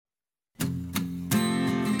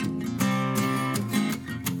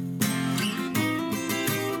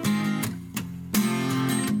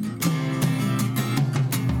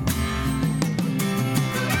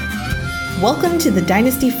Welcome to the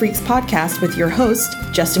Dynasty Freaks podcast with your host,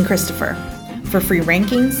 Justin Christopher. For free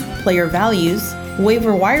rankings, player values,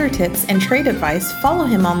 waiver wire tips, and trade advice, follow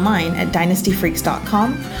him online at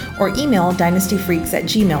dynastyfreaks.com or email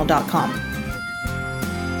dynastyfreaks@gmail.com.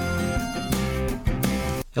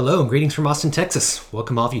 Hello and greetings from Austin, Texas.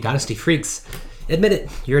 Welcome all of you Dynasty Freaks. Admit it,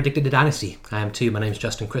 you're addicted to Dynasty. I am too. My name is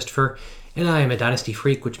Justin Christopher, and I am a Dynasty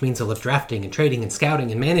Freak, which means I love drafting and trading and scouting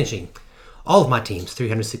and managing all of my teams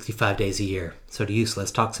 365 days a year. So to you, so let's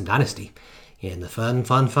talk some Dynasty. In the fun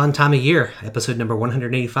time of year, episode number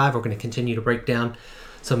 185, we're going to continue to break down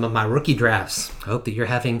some of my rookie drafts. I hope that you're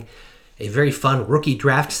having a very fun rookie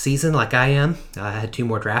draft season like I am. I had 2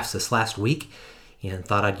 more drafts this last week and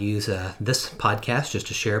thought I'd use this podcast just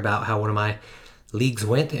to share about how one of my leagues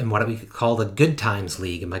went and what we could call the Good Times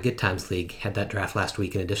League. And my Good Times League had that draft last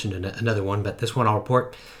week in addition to another one, but this one I'll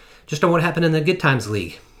report just on what happened in the Good Times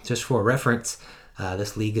League. Just for reference,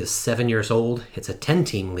 this league is 7 years old. It's a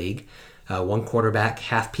 10-team league, 1 quarterback,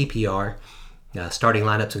 half PPR. Starting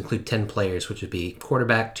lineups include 10 players, which would be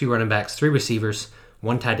quarterback, 2 running backs, 3 receivers,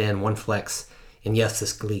 1 tight end, 1 flex. And yes,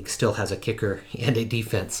 this league still has a kicker and a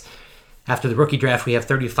defense. After the rookie draft, we have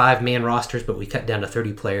 35-man rosters, but we cut down to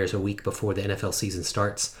 30 players a week before the NFL season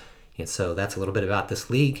starts. And so that's a little bit about this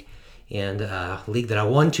league. And a league that I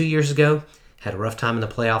won 2 years ago. Had a rough time in the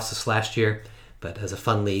playoffs this last year, but as a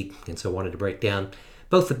fun league, and so wanted to break down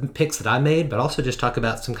both the picks that I made, but also just talk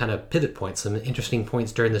about some kind of pivot points, some interesting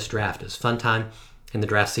points during this draft. It was a fun time in the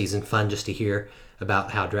draft season, fun just to hear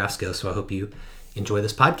about how drafts go, so I hope you enjoy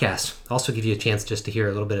this podcast. Also give you a chance just to hear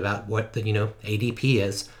a little bit about what the ADP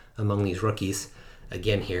is among these rookies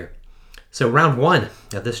again here. So round 1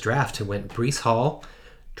 of this draft, it went Breece Hall,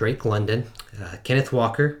 Drake London, Kenneth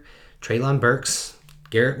Walker, Treylon Burks,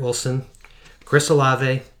 Garrett Wilson, Chris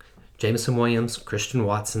Olave, Jameson Williams, Christian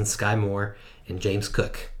Watson, Sky Moore, and James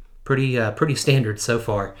Cook. Pretty standard so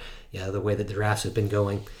far, the way that the drafts have been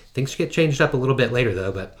going. Things get changed up a little bit later,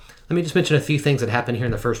 though, but let me just mention a few things that happened here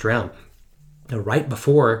in the first round. Right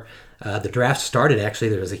before the draft started, actually,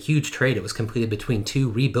 there was a huge trade. It was completed between 2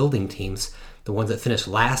 rebuilding teams, the ones that finished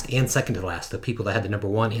last and second to last, the people that had the number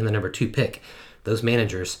 1 and the number 2 pick. Those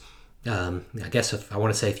managers, I guess if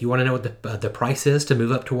you want to know what the price is to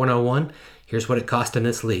move up to 101, here's what it cost in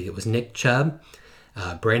this league. It was Nick Chubb,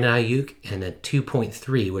 Brandon Ayuk, and a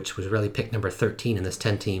 2.3, which was really pick number 13 in this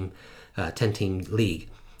 10-team league.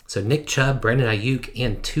 So Nick Chubb, Brandon Ayuk,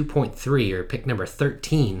 and 2.3 are pick number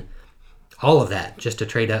 13. All of that just to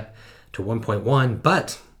trade up to 1.1.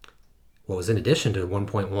 But what was in addition to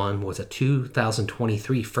 1.1 was a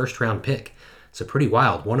 2023 first-round pick. So pretty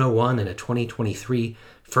wild, 101 and a 2023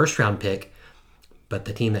 first-round pick. But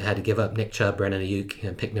the team that had to give up Nick Chubb, Brandon Ayuk,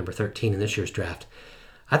 and pick number 13 in this year's draft,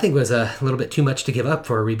 I think was a little bit too much to give up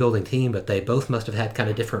for a rebuilding team, but they both must have had kind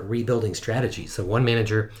of different rebuilding strategies. So one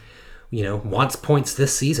manager, wants points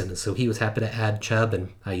this season, and so he was happy to add Chubb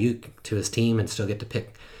and Ayuk to his team and still get to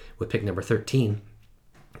pick with pick number 13.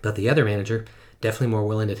 But the other manager, definitely more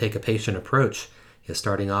willing to take a patient approach, is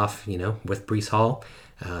starting off, with Breece Hall.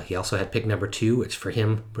 He also had pick number 2, which for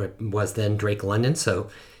him was then Drake London. So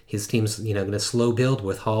his team's, going to slow build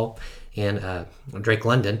with Hall and Drake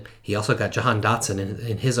London. He also got Jahan Dotson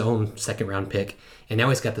in his own second-round pick. And now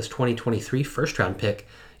he's got this 2023 first-round pick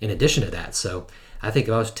in addition to that. So I think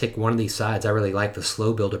if I was to take one of these sides, I really like the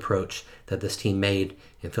slow build approach that this team made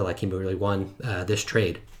and feel like he really won this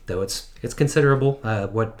trade. Though it's considerable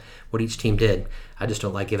what each team did. I just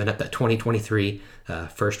don't like giving up that 2023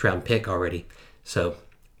 first-round pick already. So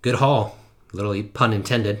good haul, literally pun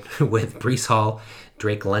intended, with Breece Hall,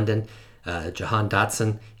 Drake London, Jahan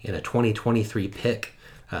Dotson, and a 2023 pick,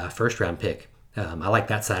 first-round pick. I like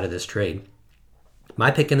that side of this trade. My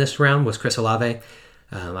pick in this round was Chris Olave.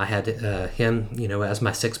 I had him, as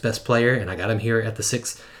my 6th best player, and I got him here at the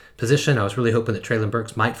 6th position. I was really hoping that Treylon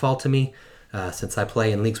Burks might fall to me, since I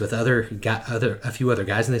play in leagues with a few other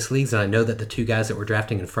guys in these leagues, and I know that the 2 guys that were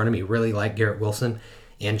drafting in front of me really like Garrett Wilson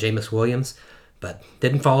and Jameson Williams, but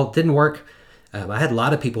didn't work. I had a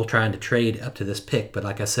lot of people trying to trade up to this pick, but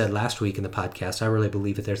like I said last week in the podcast, I really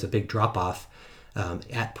believe that there's a big drop-off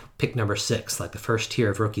at pick number 6. Like the first tier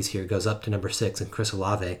of rookies here goes up to number 6 and Chris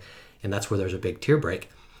Olave, and that's where there's a big tier break.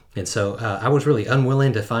 And so I was really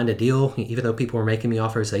unwilling to find a deal, even though people were making me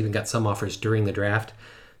offers. I even got some offers during the draft,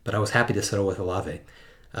 but I was happy to settle with Olave.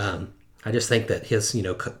 I just think that his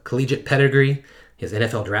collegiate pedigree, his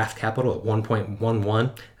NFL draft capital at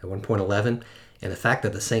 1.11, at 1.11, and the fact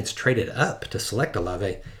that the Saints traded up to select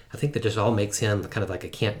Olave, I think that just all makes him kind of like a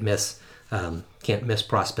can't miss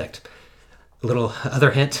prospect. A little other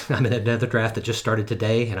hint, I'm in another draft that just started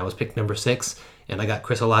today, and I was picked number 6, and I got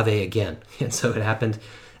Chris Olave again. And so it happened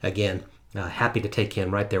again. happy to take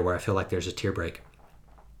in right there where I feel like there's a tier break.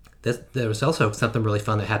 There was also something really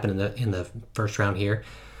fun that happened in the first round here.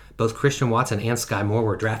 Both Christian Watson and Sky Moore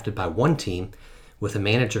were drafted by one team, with a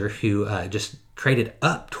manager who just traded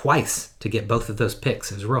up twice to get both of those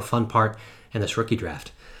picks. It was a real fun part in this rookie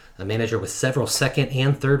draft. A manager with several second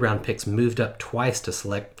and third round picks moved up twice to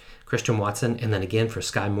select Christian Watson, and then again for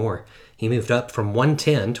Sky Moore. He moved up from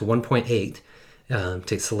 110 to 1.8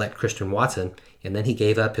 to select Christian Watson, and then he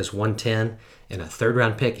gave up his 110 and a third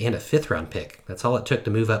round pick and a fifth round pick. That's all it took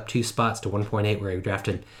to move up 2 spots to 1.8 where he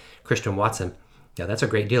drafted Christian Watson. Now that's a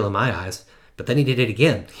great deal in my eyes. But then he did it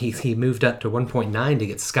again. He moved up to 1.9 to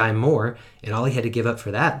get Sky Moore, and all he had to give up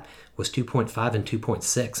for that was 2.5 and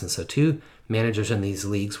 2.6. And so 2 managers in these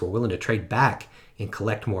leagues were willing to trade back and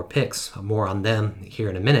collect more picks. More on them here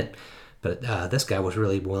in a minute. But this guy was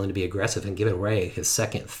really willing to be aggressive and give away his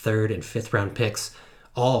second, third, and fifth round picks,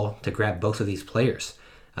 all to grab both of these players.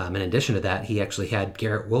 In addition to that, he actually had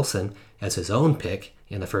Garrett Wilson as his own pick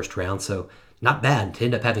in the first round. So not bad to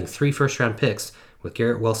end up having 3 first-round picks with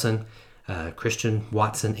Garrett Wilson, Christian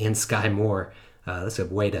Watson, and Sky Moore. That's a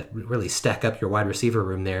way to really stack up your wide receiver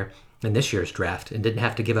room there in this year's draft, and didn't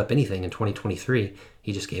have to give up anything in 2023.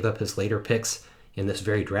 He just gave up his later picks in this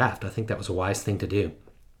very draft. I think that was a wise thing to do.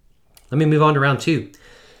 Let me move on to round 2.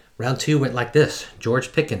 Round 2 went like this: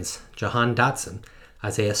 George Pickens, Jahan Dotson,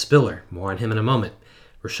 Isaiah Spiller, more on him in a moment,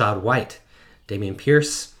 Rachaad White, Dameon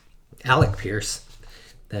Pierce, Alec Pierce.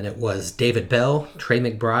 Then it was David Bell, Trey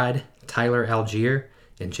McBride, Tyler Algier,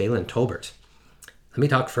 and Jalen Tolbert. Let me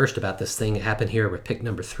talk first about this thing that happened here with pick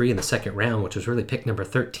number 3 in the second round, which was really pick number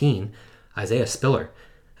 13, Isaiah Spiller.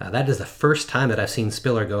 That is the first time that I've seen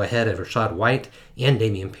Spiller go ahead of Rachaad White and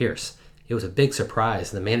Dameon Pierce. It was a big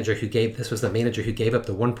surprise. This was the manager who gave up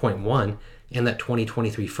the 1.1 and that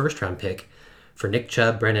 2023 first round pick for Nick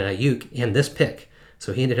Chubb, Brandon Ayuk, and this pick.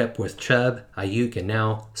 So he ended up with Chubb, Ayuk, and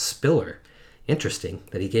now Spiller. Interesting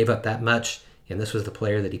that he gave up that much, and this was the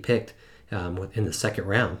player that he picked in the second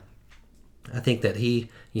round. I think that he,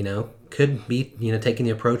 could be, taking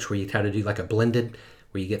the approach where you try to do like a blended,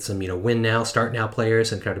 where you get some, win now, start now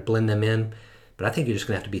players and try to blend them in. But I think you're just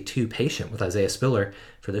going to have to be too patient with Isaiah Spiller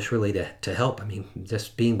for this really to help. I mean,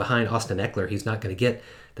 just being behind Austin Eckler, he's not going to get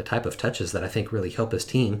the type of touches that I think really help his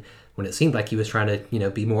team. When it seemed like he was trying to,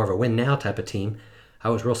 be more of a win now type of team, I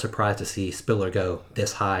was real surprised to see Spiller go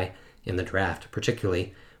this high in the draft,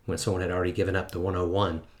 particularly when someone had already given up the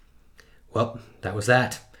 101. Well, that was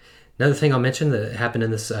that. Another thing I'll mention that happened in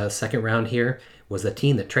this second round here was the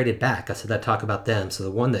team that traded back. I said I'd talk about them. So the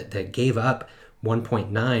one that gave up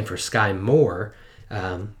 1.9 for Sky Moore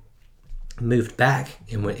moved back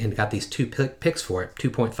and got these 2 picks for it,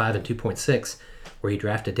 2.5 and 2.6, where he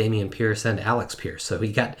drafted Dameon Pierce and Alex Pierce. So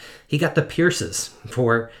he got the Pierces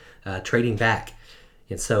for trading back.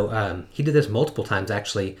 And so he did this multiple times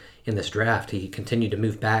actually in this draft. He continued to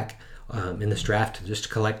move back in this draft just to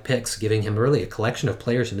collect picks, giving him really a collection of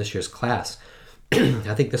players in this year's class.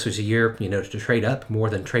 I think this was a year, to trade up more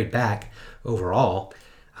than trade back overall.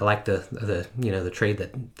 I like the trade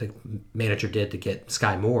that the manager did to get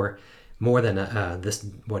Sky Moore more than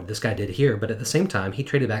what this guy did here. But at the same time, he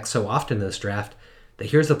traded back so often in this draft that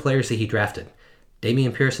here's the players that he drafted: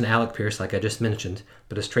 Dameon Pierce and Alec Pierce, like I just mentioned.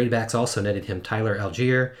 But his trade backs also netted him Tyler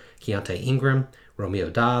Algier, Keontae Ingram, Romeo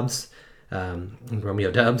Doubs,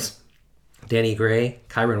 Danny Gray,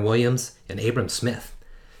 Kyron Williams, and Abram Smith.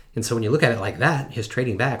 And so when you look at it like that, his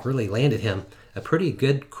trading back really landed him a pretty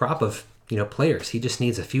good crop of players. He just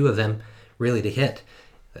needs a few of them really to hit.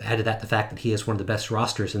 Add to that the fact that he has one of the best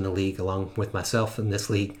rosters in the league, along with myself in this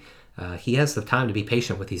league. He has the time to be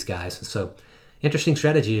patient with these guys. And so interesting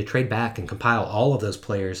strategy to trade back and compile all of those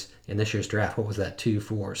players in this year's draft. What was that? 2,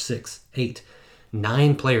 4, 6, 8,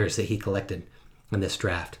 9 players that he collected in this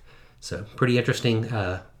draft. So pretty interesting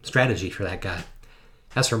strategy for that guy.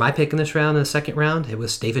 As for my pick in this round, in the second round, it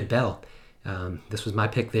was David Bell. This was my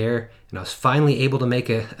pick there, and I was finally able to make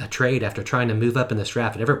a trade after trying to move up in this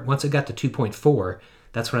draft. And once it got to 2.4,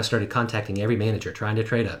 that's when I started contacting every manager, trying to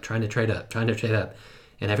trade up.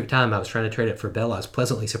 And every time I was trying to trade up for Bell, I was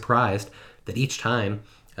pleasantly surprised that each time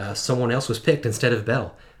someone else was picked instead of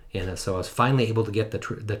Bell. And so I was finally able to get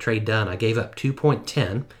the trade done. I gave up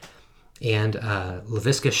 2.10 and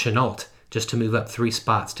Laviska Shenault just to move up 3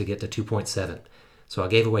 spots to get to 2.7. So I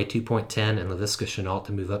gave away 2.10 and Laviska Shenault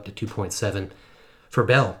to move up to 2.7 for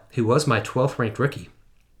Bell, who was my 12th ranked rookie.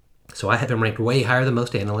 So I had him ranked way higher than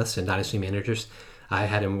most analysts and dynasty managers. I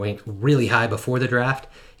had him ranked really high before the draft,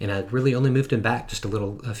 and I really only moved him back just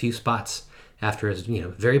a few spots after his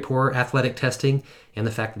very poor athletic testing and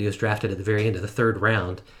the fact that he was drafted at the very end of the third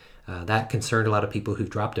round. That concerned a lot of people who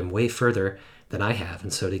dropped him way further than I have.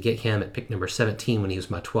 And so to get him at pick number 17 when he was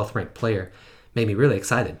my 12th ranked player made me really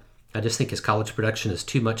excited. I just think his college production is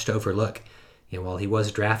too much to overlook. And while he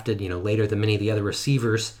was drafted, later than many of the other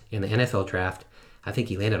receivers in the NFL draft, I think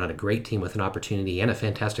he landed on a great team with an opportunity and a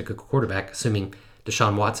fantastic quarterback, assuming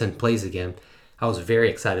Deshaun Watson plays again. I was very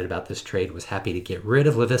excited about this trade, was happy to get rid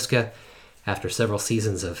of Laviska after several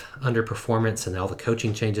seasons of underperformance and all the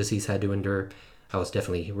coaching changes he's had to endure. I was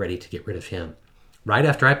definitely ready to get rid of him. Right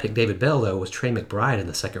after I picked David Bell, though, was Trey McBride in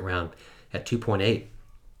the second round at 2.8.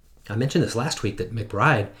 I mentioned this last week that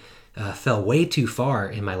McBride fell way too far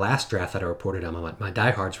in my last draft that I reported on, my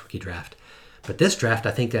Diehards rookie draft. But this draft,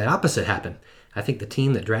 I think the opposite happened. I think the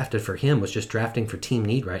team that drafted for him was just drafting for team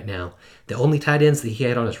need right now. The only tight ends that he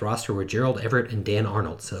had on his roster were Gerald Everett and Dan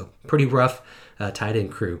Arnold, so pretty rough tight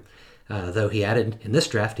end crew. Though he added, in this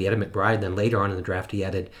draft, he added McBride, then later on in the draft, he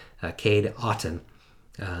added Cade Otton.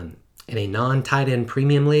 In a non-tight end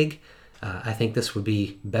premium league, I think this would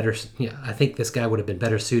be better. I think this guy would have been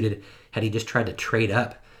better suited had he just tried to trade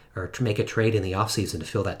up or to make a trade in the offseason to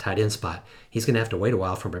fill that tight end spot. He's going to have to wait a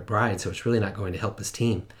while for McBride, so it's really not going to help his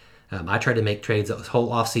team. I tried to make trades this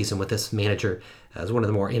whole offseason with this manager as one of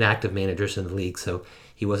the more inactive managers in the league, so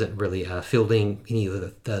he wasn't really fielding any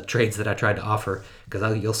of the trades that I tried to offer,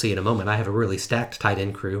 because you'll see in a moment I have a really stacked tight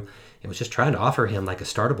end crew and was just trying to offer him like a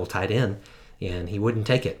startable tight end, and he wouldn't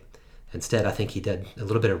take it. Instead, I think he did a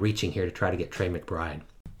little bit of reaching here to try to get Trey McBride.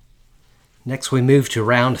 Next, we move to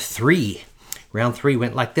round 3. Round 3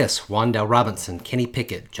 went like this: Wan'Dale Robinson, Kenny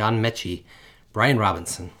Pickett, John Mechie, Brian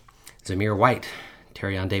Robinson, Zamir White,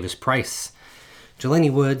 Terrion Davis-Price,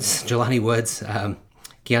 Jelani Woods,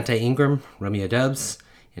 Keontae Ingram, Romeo Doubs,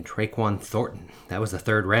 and Traquan Thornton. That was the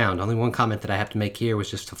third round. Only one comment that I have to make here was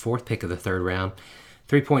just the fourth pick of the third round.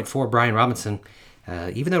 3.4, Brian Robinson.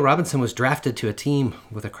 Even though Robinson was drafted to a team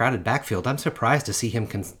with a crowded backfield, I'm surprised to see him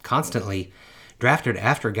constantly drafted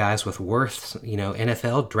after guys with worth,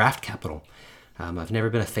 NFL draft capital. I've never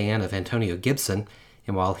been a fan of Antonio Gibson,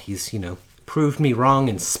 and while he's, proved me wrong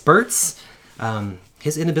in spurts,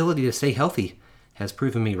 his inability to stay healthy has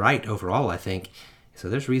proven me right overall, I think. So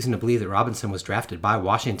there's reason to believe that Robinson was drafted by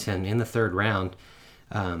Washington in the third round.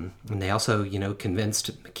 And they also,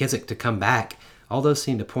 convinced McKissick to come back. All those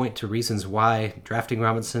seem to point to reasons why drafting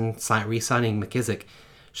Robinson, re-signing McKissick,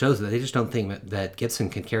 shows that they just don't think that Gibson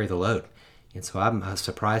can carry the load. And so I'm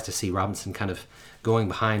surprised to see Robinson kind of going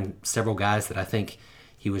behind several guys that I think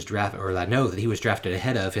he was drafted, or I know that he was drafted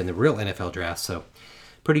ahead of in the real NFL draft. So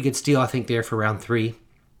pretty good steal, I think, there for round 3.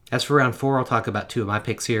 As for round 4, I'll talk about 2 of my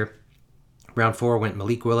picks here. Round 4 went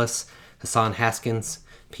Malik Willis, Hassan Haskins,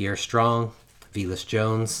 Pierre Strong, Velus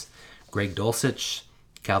Jones, Greg Dulcich,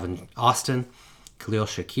 Calvin Austin, Khalil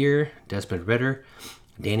Shakir, Desmond Ridder,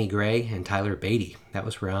 Danny Gray, and Tyler Beatty. That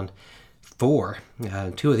was round 4.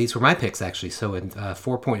 2 of these were my picks, actually. So in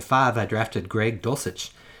 4.5, I drafted Greg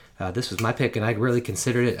Dulcich. This was my pick, and I really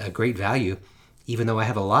considered it a great value, even though I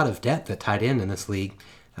have a lot of depth at tight end in this league.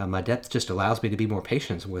 My depth just allows me to be more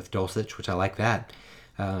patient with Dulcich, which I like that.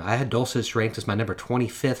 I had Dulcich ranked as my number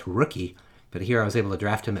 25th rookie, but here I was able to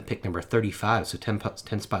draft him at pick number 35, so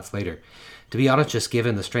 10 spots later. To be honest, just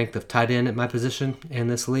given the strength of tight end at my position in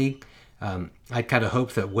this league, I kind of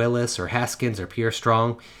hoped that Willis or Haskins or Pierre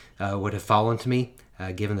Strong would have fallen to me,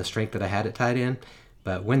 given the strength that I had at tight end.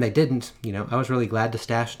 But when they didn't, I was really glad to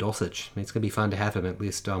stash Dulcich. It's going to be fun to have him at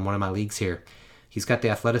least on one of my leagues here. He's got the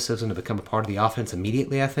athleticism to become a part of the offense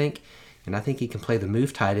immediately, I think. And I think he can play the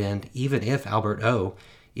move tight end even if Albert O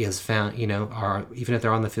is found, or even if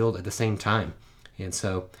they're on the field at the same time. And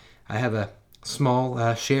so I have a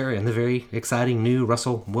small share in the very exciting new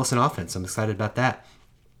Russell Wilson offense. I'm excited about that.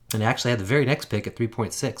 And I actually had the very next pick at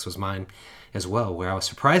 3.6 was mine as well, where I was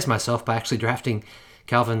surprised myself by actually drafting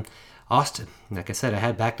Calvin Austin. Like I said, I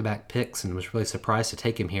had back-to-back picks and was really surprised to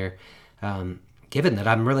take him here. Given that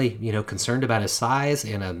I'm really, concerned about his size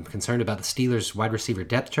and I'm concerned about the Steelers' wide receiver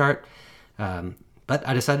depth chart. But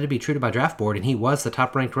I decided to be true to my draft board, and he was the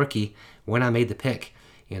top-ranked rookie when I made the pick.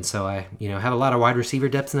 And so I, have a lot of wide receiver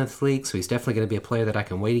depth in this league, so he's definitely going to be a player that I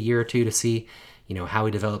can wait a year or two to see, how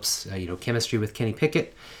he develops, chemistry with Kenny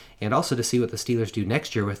Pickett, and also to see what the Steelers do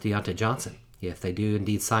next year with Deontay Johnson. If they do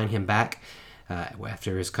indeed sign him back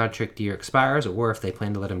after his contract year expires, or if they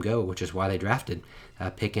plan to let him go, which is why they drafted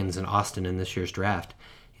Pickens and Austin in this year's draft.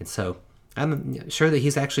 And so I'm sure that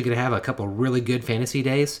he's actually going to have a couple really good fantasy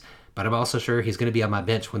days, but I'm also sure he's going to be on my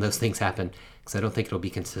bench when those things happen, because I don't think it'll be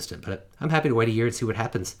consistent. But I'm happy to wait a year and see what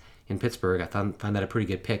happens in Pittsburgh. I find that a pretty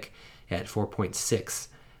good pick at 4.6.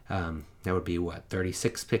 That would be,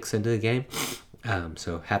 36 picks into the game.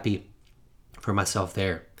 So happy for myself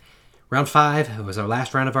there. Round 5 was our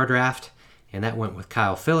last round of our draft, and that went with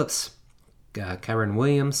Kyle Phillips, Kyren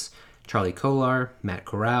Williams, Charlie Kolar, Matt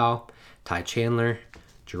Corral, Ty Chandler,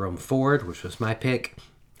 Jerome Ford, which was my pick,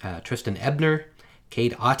 Tristan Ebner,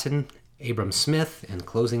 Cade Otton, Abram Smith, and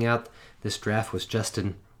closing out this draft was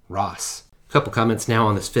Justin Ross. A couple comments now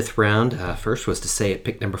on this fifth round. First was to say at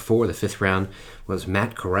pick number 4, the fifth round, was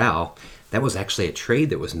Matt Corral. That was actually a trade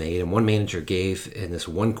that was made, and one manager gave in this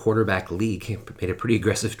one quarterback league, made a pretty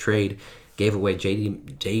aggressive trade, gave away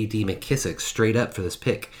J.D. McKissick straight up for this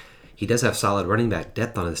pick. He does have solid running back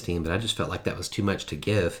depth on his team, but I just felt like that was too much to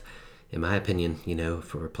give. In my opinion,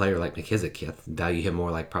 for a player like McKissick, I value him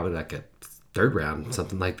more like probably like a third round,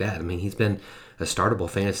 something like that. I mean, he's been a startable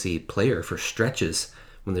fantasy player for stretches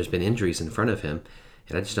when there's been injuries in front of him,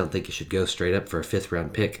 and I just don't think you should go straight up for a fifth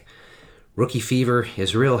round pick. Rookie fever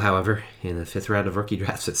is real, however. In the fifth round of rookie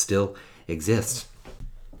drafts, it still exists.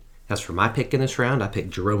 As for my pick in this round, I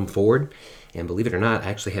picked Jerome Ford, and believe it or not, I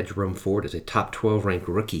actually had Jerome Ford as a top 12 ranked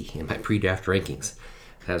rookie in my pre-draft rankings.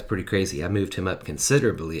 That was pretty crazy. I moved him down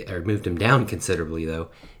considerably though,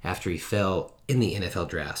 after he fell in the NFL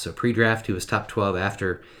draft. So pre-draft, he was top 12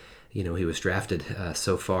 after, he was drafted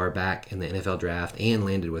so far back in the NFL draft and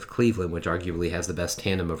landed with Cleveland, which arguably has the best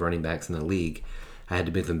tandem of running backs in the league. I had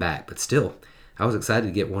to move him back, but still, I was excited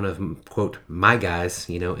to get one of, quote, my guys,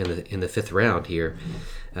 in the fifth round here.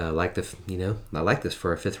 I like this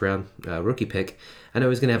for a fifth round rookie pick. I know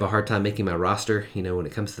he's going to have a hard time making my roster. When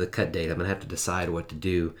it comes to the cut date, I'm going to have to decide what to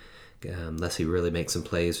do unless he really makes some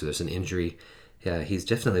plays or there's an injury. He's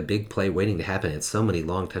definitely a big play waiting to happen. It's so many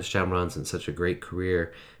long touchdown runs and such a great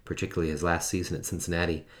career, particularly his last season at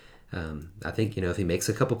Cincinnati. I think, if he makes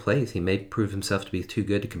a couple plays, he may prove himself to be too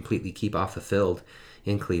good to completely keep off the field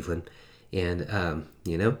in Cleveland. And,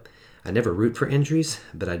 I never root for injuries,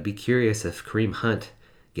 but I'd be curious if Kareem Hunt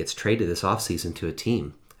gets traded this offseason to a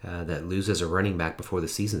team that loses a running back before the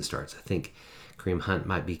season starts. I think Kareem Hunt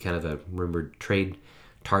might be kind of a rumored trade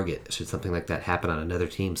target. Should something like that happen on another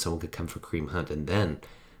team, someone could come for Kareem Hunt, and then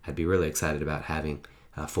I'd be really excited about having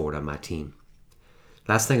Ford on my team.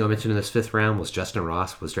 Last thing I'll mention in this fifth round was Justin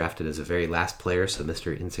Ross was drafted as a very last player, so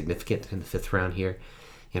Mr. Insignificant in the fifth round here.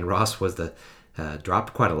 And Ross was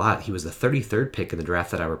dropped quite a lot. He was the 33rd pick in the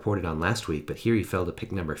draft that I reported on last week, but here he fell to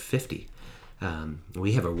pick number 50.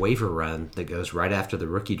 We have a waiver run that goes right after the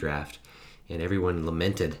rookie draft, and everyone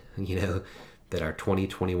lamented, that our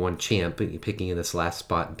 2021 champ, picking in this last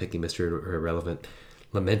spot and picking Mr. Irrelevant,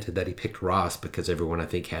 lamented that he picked Ross because everyone, I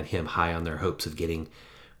think, had him high on their hopes of getting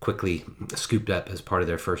quickly scooped up as part of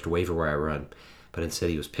their first waiver wire run. But instead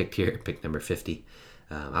he was picked here, pick number 50.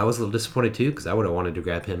 I was a little disappointed too because I would have wanted to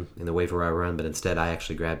grab him in the waiver wire run, but instead I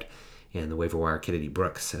actually grabbed in the waiver wire Kennedy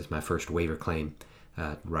Brooks as my first waiver claim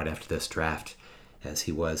right after this draft, as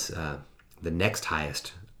he was the next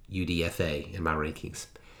highest UDFA in my rankings.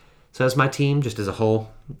 So as my team, just as a whole,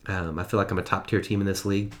 I feel like I'm a top tier team in this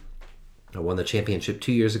league. I won the championship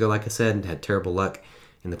 2 years ago, like I said, and had terrible luck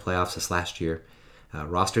in the playoffs this last year.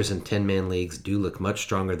 Rosters in 10-man leagues do look much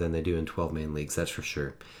stronger than they do in 12-man leagues, that's for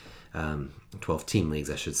sure. 12-team leagues,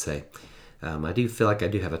 I should say. I do feel like I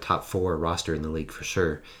do have a top 4 roster in the league for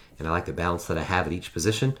sure, and I like the balance that I have at each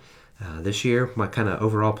position. This year, my kind of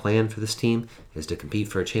overall plan for this team is to compete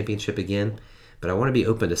for a championship again, but I want to be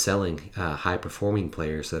open to selling high-performing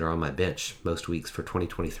players that are on my bench most weeks for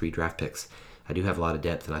 2023 draft picks. I do have a lot of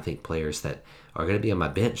depth, and I think players that are going to be on my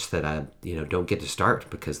bench that I don't get to start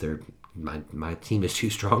because my team is too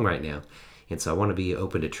strong right now. And so I want to be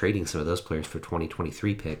open to trading some of those players for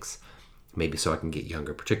 2023 picks, maybe so I can get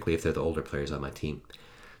younger, particularly if they're the older players on my team.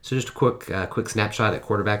 So just a quick snapshot at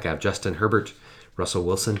quarterback. I have Justin Herbert, Russell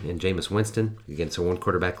Wilson, and Jameis Winston. Again, it's a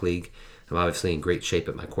one-quarterback league. I'm obviously in great shape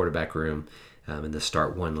at my quarterback room in the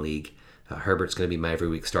Start 1 league. Herbert's going to be my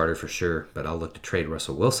every-week starter for sure, but I'll look to trade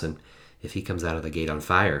Russell Wilson if he comes out of the gate on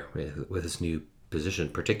fire with his new position,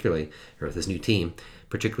 particularly, or with his new team,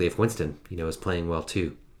 particularly if Winston, is playing well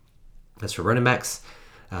too. As for running backs,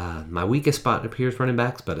 my weakest spot appears running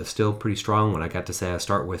backs, but it's still pretty strong when I got to say I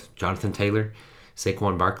start with Jonathan Taylor,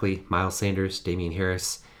 Saquon Barkley, Miles Sanders, Damian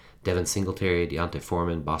Harris, Devin Singletary, Deontay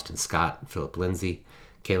Foreman, Boston Scott, Phillip Lindsay,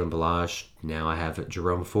 Kalen Ballage. Now I have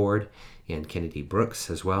Jerome Ford and Kennedy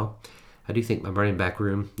Brooks as well. I do think my running back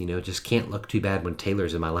room, just can't look too bad when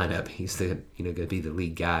Taylor's in my lineup. He's going to be the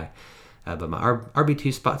lead guy. But my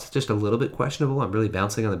RB2 spot's just a little bit questionable. I'm really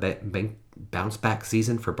bouncing on the bounce back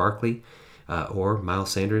season for Barkley or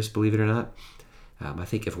Miles Sanders, believe it or not. I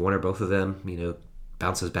think if one or both of them,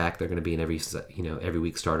 bounces back, they're going to be an every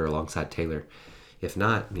week starter alongside Taylor. If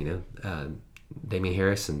not, Damian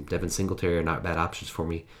Harris and Devin Singletary are not bad options for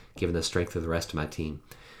me, given the strength of the rest of my team.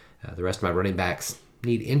 The rest of my running backs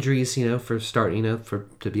need injuries, for start,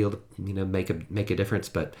 to be able to, make a difference.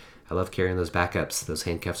 But I love carrying those backups. Those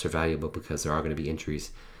handcuffs are valuable because there are going to be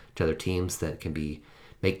injuries to other teams that can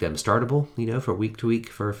make them startable, for week to week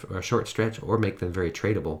for a short stretch, or make them very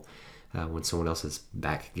tradable when someone else's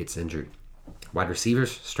back gets injured. Wide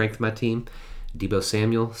receivers, strength of my team: Deebo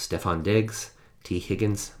Samuel, Stephon Diggs, T.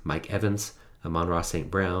 Higgins, Mike Evans, Amon-Ra St.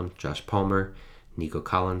 Brown, Josh Palmer, Nico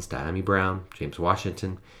Collins, Dyami Brown, James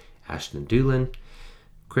Washington, Ashton Dulin,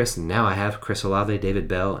 now I have Chris Olave, David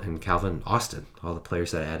Bell, and Calvin Austin, all the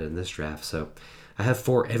players that I added in this draft. So I have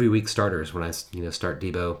 4 every week starters when I start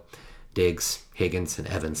Deebo, Diggs, Higgins, and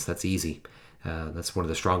Evans. That's easy. That's one of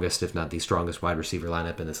the strongest, if not the strongest, wide receiver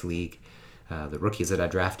lineup in this league. The rookies that I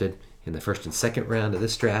drafted in the first and second round of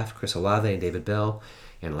this draft, Chris Olave and David Bell,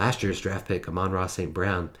 and last year's draft pick, Amon-Ra St.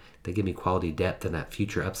 Brown, they give me quality depth and that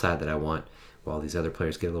future upside that I want while these other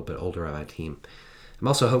players get a little bit older on my team. I'm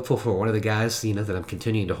also hopeful for one of the guys, that I'm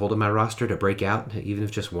continuing to hold in my roster to break out. Even if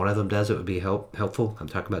just one of them does, it would be helpful. I'm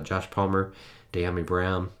talking about Josh Palmer, Dyami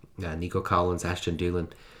Brown, Nico Collins, Ashton Dulin.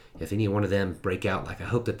 If any one of them break out like I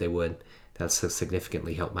hope that they would, that's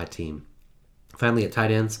significantly help my team. Finally, at tight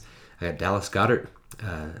ends, I got Dallas Goedert,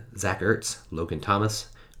 Zach Ertz, Logan Thomas,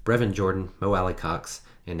 Brevin Jordan, Mo Alley-Cox,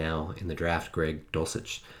 and now in the draft, Greg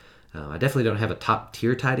Dulcich. I definitely don't have a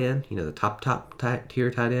top-tier tight end, the top-tier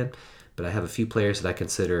tight end, but I have a few players that I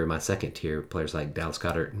consider my second tier, players like Dallas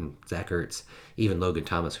Goedert and Zach Ertz, even Logan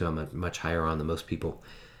Thomas, who I'm much higher on than most people.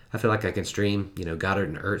 I feel like I can stream, Goddard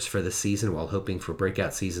and Ertz for this season while hoping for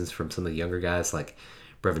breakout seasons from some of the younger guys like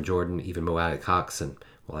Brevin Jordan, even Mo Alley-Cox, and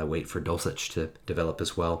while I wait for Dulcich to develop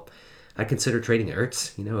as well. I consider trading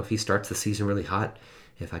Ertz, if he starts the season really hot.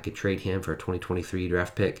 If I could trade him for a 2023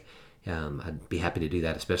 draft pick, I'd be happy to do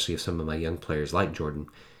that, especially if some of my young players like Jordan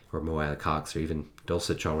or Mo Alley-Cox or even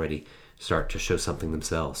Dulcich already start to show something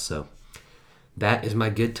themselves. So that is my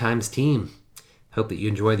good times team. Hope that you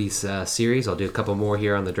enjoy these series. I'll do a couple more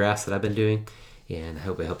here on the drafts that I've been doing, and I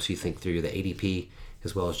hope it helps you think through the ADP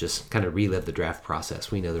as well as just kind of relive the draft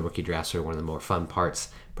process. We know the rookie drafts are one of the more fun parts,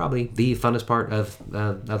 probably the funnest part of,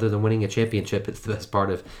 other than winning a championship, it's the best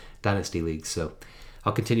part of Dynasty Leagues. So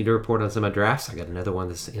I'll continue to report on some of my drafts. I got another one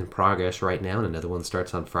that's in progress right now, and another one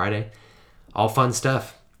starts on Friday. All fun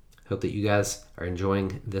stuff. Hope that you guys are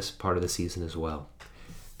enjoying this part of the season as well.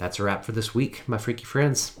 That's a wrap for this week, my freaky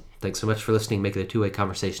friends. Thanks so much for listening. Make it a two-way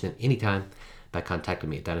conversation at any time by contacting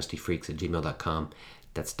me at dynastyfreaks@gmail.com.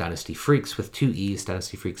 That's dynastyfreaks with 2 E's,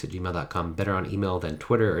 dynastyfreaks@gmail.com. Better on email than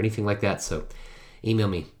Twitter or anything like that, so email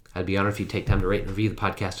me. I'd be honored if you'd take time to rate and review the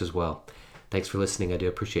podcast as well. Thanks for listening. I do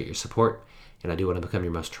appreciate your support, and I do want to become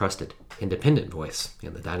your most trusted, independent voice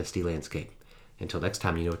in the Dynasty landscape. Until next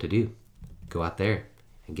time, you know what to do. Go out there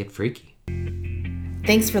and get freaky.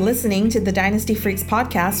 Thanks for listening to the Dynasty Freaks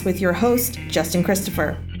podcast with your host, Justin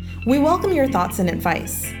Christopher. We welcome your thoughts and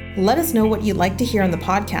advice. Let us know what you'd like to hear on the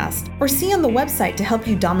podcast or see on the website to help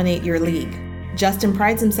you dominate your league. Justin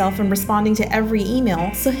prides himself in responding to every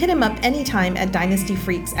email, so hit him up anytime at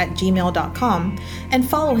dynastyfreaks@gmail.com and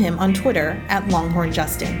follow him on Twitter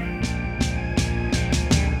 @LonghornJustin.